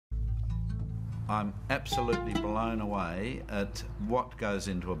I'm absolutely blown away at what goes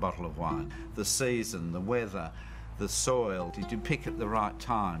into a bottle of wine. The season, the weather, the soil. Did you pick at the right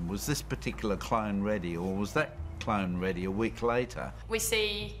time? Was this particular clone ready, or was that clone ready a week later? We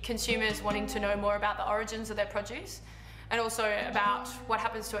see consumers wanting to know more about the origins of their produce and also about what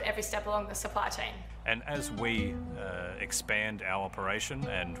happens to it every step along the supply chain. And as we expand our operation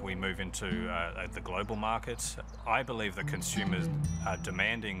and we move into the global markets, I believe that consumers are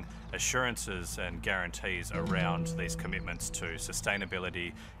demanding assurances and guarantees around these commitments to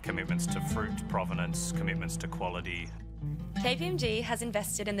sustainability, commitments to fruit provenance, commitments to quality. KPMG has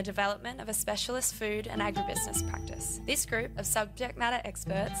invested in the development of a specialist food and agribusiness practice. This group of subject matter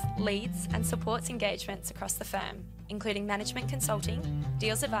experts leads and supports engagements across the firm, including management consulting,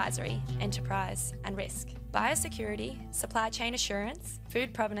 deals advisory, enterprise and risk. Biosecurity, supply chain assurance,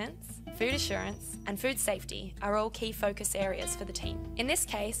 food provenance, food assurance and food safety are all key focus areas for the team. In this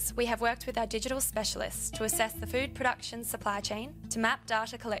case, we have worked with our digital specialists to assess the food production supply chain, to map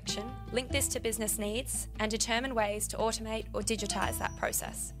data collection, link this to business needs and determine ways to automate or digitise that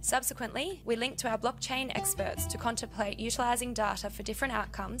process. Subsequently, we linked to our blockchain experts to contemplate utilising data for different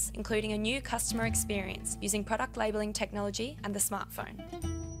outcomes, including a new customer experience using product labelling technology and the smartphone.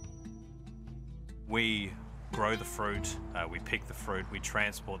 We grow the fruit, we pick the fruit, we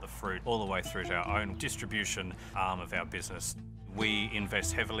transport the fruit all the way through to our own distribution arm of our business. We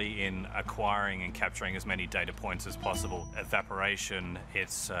invest heavily in acquiring and capturing as many data points as possible. Evaporation,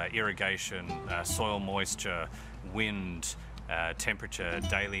 its irrigation, soil moisture, wind, temperature,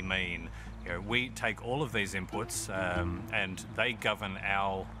 daily mean. We take all of these inputs and they govern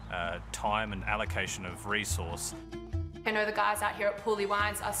our time and allocation of resource. I know the guys out here at Pooley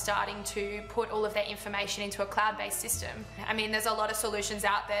Wines are starting to put all of their information into a cloud-based system. I mean, there's a lot of solutions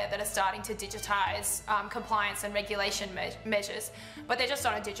out there that are starting to digitise compliance and regulation measures, but they're just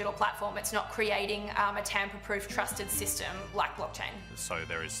on a digital platform. It's not creating a tamper-proof, trusted system like blockchain. So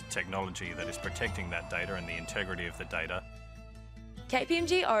there is technology that is protecting that data and the integrity of the data.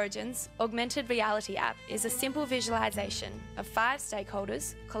 KPMG Origin's augmented reality app is a simple visualisation of 5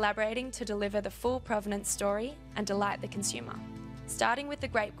 stakeholders collaborating to deliver the full provenance story and delight the consumer. Starting with the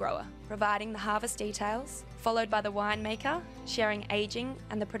grape grower, providing the harvest details, followed by the winemaker, sharing ageing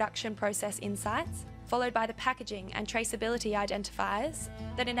and the production process insights, followed by the packaging and traceability identifiers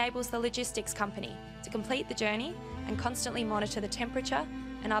that enables the logistics company to complete the journey and constantly monitor the temperature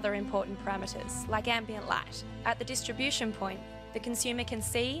and other important parameters, like ambient light. At the distribution point, the consumer can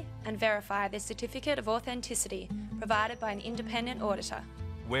see and verify the certificate of authenticity provided by an independent auditor.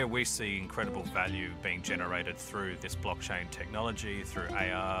 Where we see incredible value being generated through this blockchain technology, through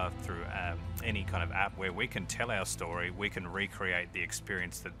AR, through any kind of app where we can tell our story, we can recreate the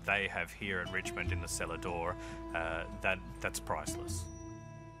experience that they have here at Richmond in the cellar door, that's priceless.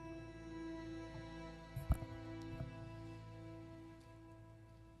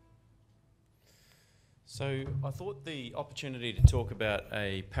 So I thought the opportunity to talk about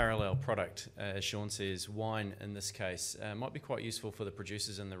a parallel product, as Sean says, wine in this case, might be quite useful for the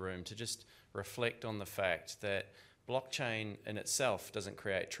producers in the room to just reflect on the fact that blockchain in itself doesn't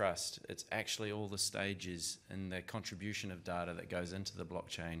create trust. It's actually all the stages and the contribution of data that goes into the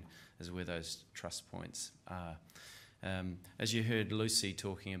blockchain is where those trust points are. As you heard Lucy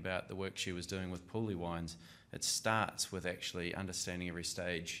talking about the work she was doing with Pooley Wines, it starts with actually understanding every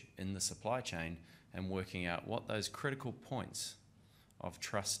stage in the supply chain and working out what those critical points of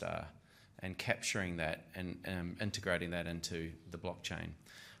trust are and capturing that and integrating that into the blockchain.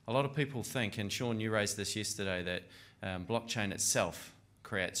 A lot of people think, and Sean, you raised this yesterday, that blockchain itself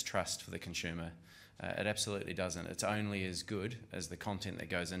creates trust for the consumer. It absolutely doesn't. It's only as good as the content that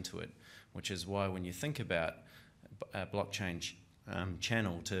goes into it, which is why when you think about a blockchain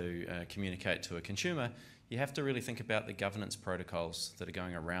channel to communicate to a consumer, you have to really think about the governance protocols that are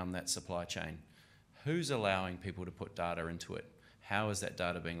going around that supply chain. Who's allowing people to put data into it? How is that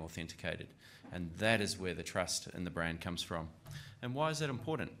data being authenticated? And that is where the trust in the brand comes from. And why is that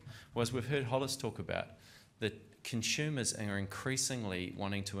important? Well, as we've heard Hollis talk about, that consumers are increasingly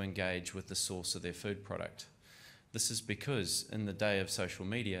wanting to engage with the source of their food product. This is because in the day of social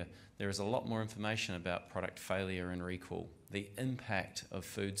media, there is a lot more information about product failure and recall. The impact of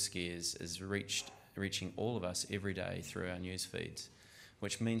food scares is reaching all of us every day through our news feeds,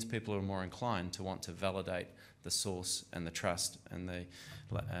 which means people are more inclined to want to validate the source and the trust and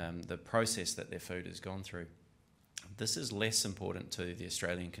the process that their food has gone through. This is less important to the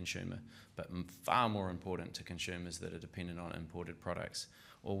Australian consumer, but far more important to consumers that are dependent on imported products,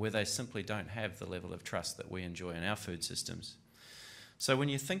 or where they simply don't have the level of trust that we enjoy in our food systems. So when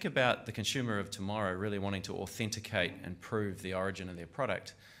you think about the consumer of tomorrow really wanting to authenticate and prove the origin of their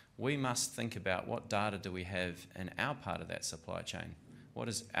product, we must think about what data do we have in our part of that supply chain. What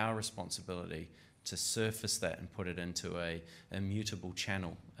is our responsibility to surface that and put it into a immutable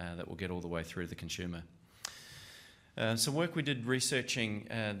channel that will get all the way through the consumer. Some work we did researching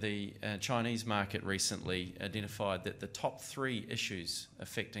the Chinese market recently identified that the top 3 issues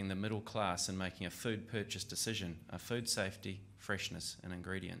affecting the middle class in making a food purchase decision are food safety, freshness and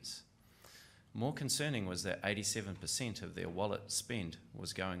ingredients. More concerning was that 87% of their wallet spend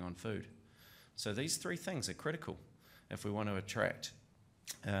was going on food. So these 3 things are critical if we want to attract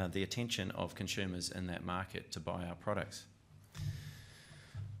the attention of consumers in that market to buy our products.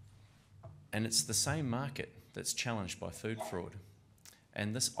 And it's the same market that's challenged by food fraud.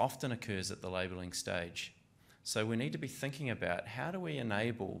 And this often occurs at the labelling stage. So we need to be thinking about how do we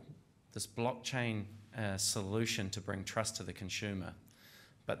enable this blockchain solution to bring trust to the consumer.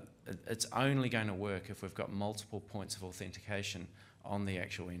 But it's only going to work if we've got multiple points of authentication on the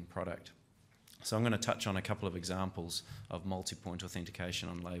actual end product. So I'm going to touch on a couple of examples of multi-point authentication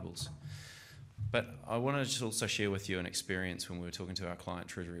on labels. But I want to just also share with you an experience when we were talking to our client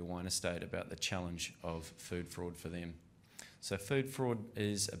Treasury Wine Estate about the challenge of food fraud for them. So food fraud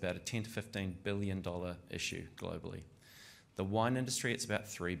is about a $10 to $15 billion issue globally. The wine industry, it's about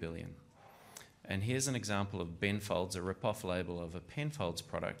 $3 billion. And here's an example of Benfolds, a rip-off label of a Penfolds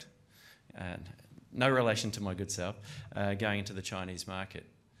product, no relation to my good self, going into the Chinese market.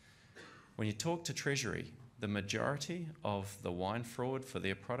 When you talk to Treasury, the majority of the wine fraud for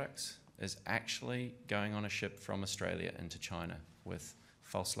their products is actually going on a ship from Australia into China with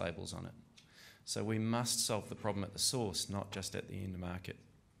false labels on it. So we must solve the problem at the source, not just at the end market.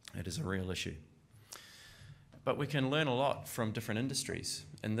 It is a real issue. But we can learn a lot from different industries.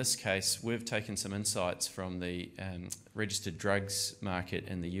 In this case, we've taken some insights from the registered drugs market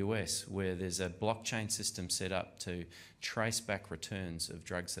in the US, where there's a blockchain system set up to trace back returns of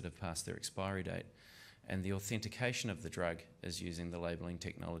drugs that have passed their expiry date. And the authentication of the drug is using the labelling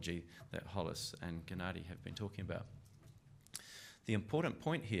technology that Hollis and Gennady have been talking about. The important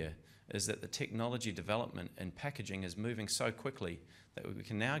point here is that the technology development and packaging is moving so quickly that we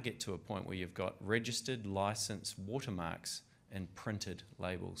can now get to a point where you've got registered, licensed watermarks and printed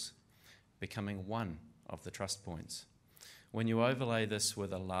labels, becoming one of the trust points. When you overlay this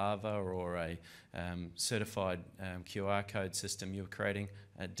with a lava or a certified QR code system, you're creating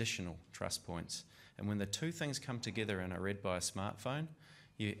additional trust points. And when the 2 things come together and are read by a smartphone,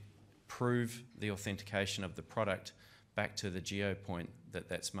 you prove the authentication of the product back to the geo point that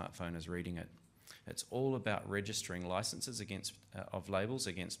that smartphone is reading it. It's all about registering licenses of labels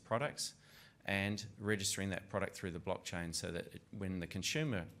against products and registering that product through the blockchain so that when the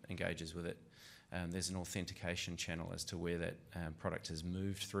consumer engages with it, there's an authentication channel as to where that product has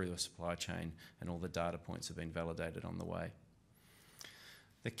moved through the supply chain and all the data points have been validated on the way.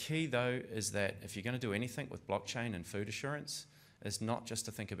 The key, though, is that if you're going to do anything with blockchain and food assurance, is not just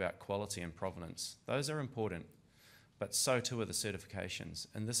to think about quality and provenance. Those are important, but so too are the certifications.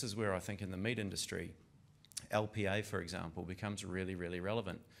 And this is where I think in the meat industry, LPA, for example, becomes really, really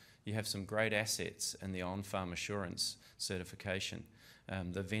relevant. You have some great assets in the on-farm assurance certification,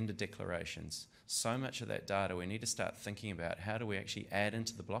 the vendor declarations. So much of that data, we need to start thinking about how do we actually add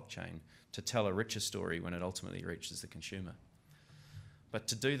into the blockchain to tell a richer story when it ultimately reaches the consumer. But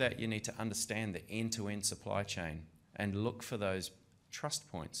to do that, you need to understand the end-to-end supply chain and look for those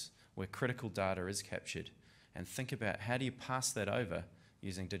trust points where critical data is captured and think about how do you pass that over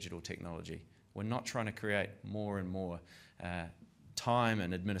using digital technology. We're not trying to create more and more time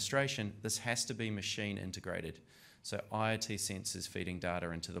and administration. This has to be machine integrated. So IoT sensors feeding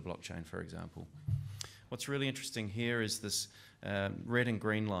data into the blockchain, for example. What's really interesting here is this red and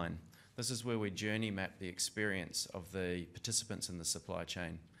green line. This is where we journey map the experience of the participants in the supply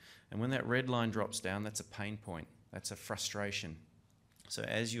chain. And when that red line drops down, that's a pain point. That's a frustration. So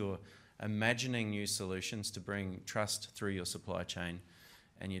as you're imagining new solutions to bring trust through your supply chain,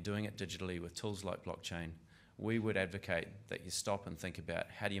 and you're doing it digitally with tools like blockchain, we would advocate that you stop and think about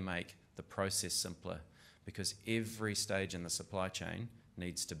how do you make the process simpler, because every stage in the supply chain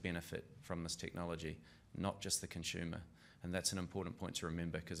needs to benefit from this technology, not just the consumer. And that's an important point to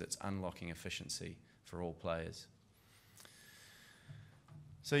remember because it's unlocking efficiency for all players.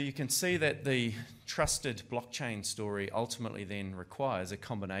 So you can see that the trusted blockchain story ultimately then requires a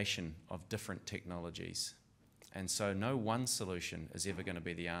combination of different technologies. And so no one solution is ever going to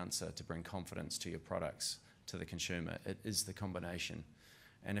be the answer to bring confidence to your products, to the consumer. It is the combination.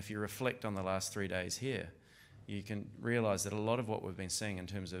 And if you reflect on the last 3 days here, you can realise that a lot of what we've been seeing in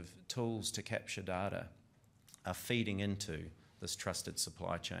terms of tools to capture data are feeding into this trusted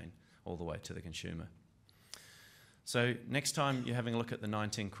supply chain all the way to the consumer. So next time you're having a look at the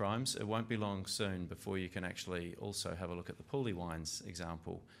 19 crimes, it won't be long soon before you can actually also have a look at the Pooley Wines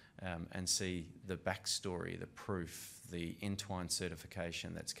example and see the backstory, the proof, the Entwine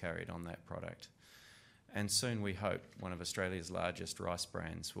certification that's carried on that product. And soon we hope one of Australia's largest rice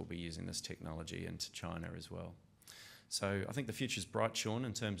brands will be using this technology into China as well. So I think the future's bright, Sean,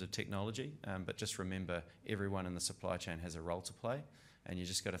 in terms of technology, but just remember everyone in the supply chain has a role to play, and you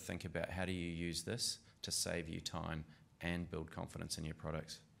just got to think about how do you use this to save you time and build confidence in your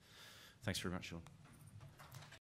products. Thanks very much, Sean.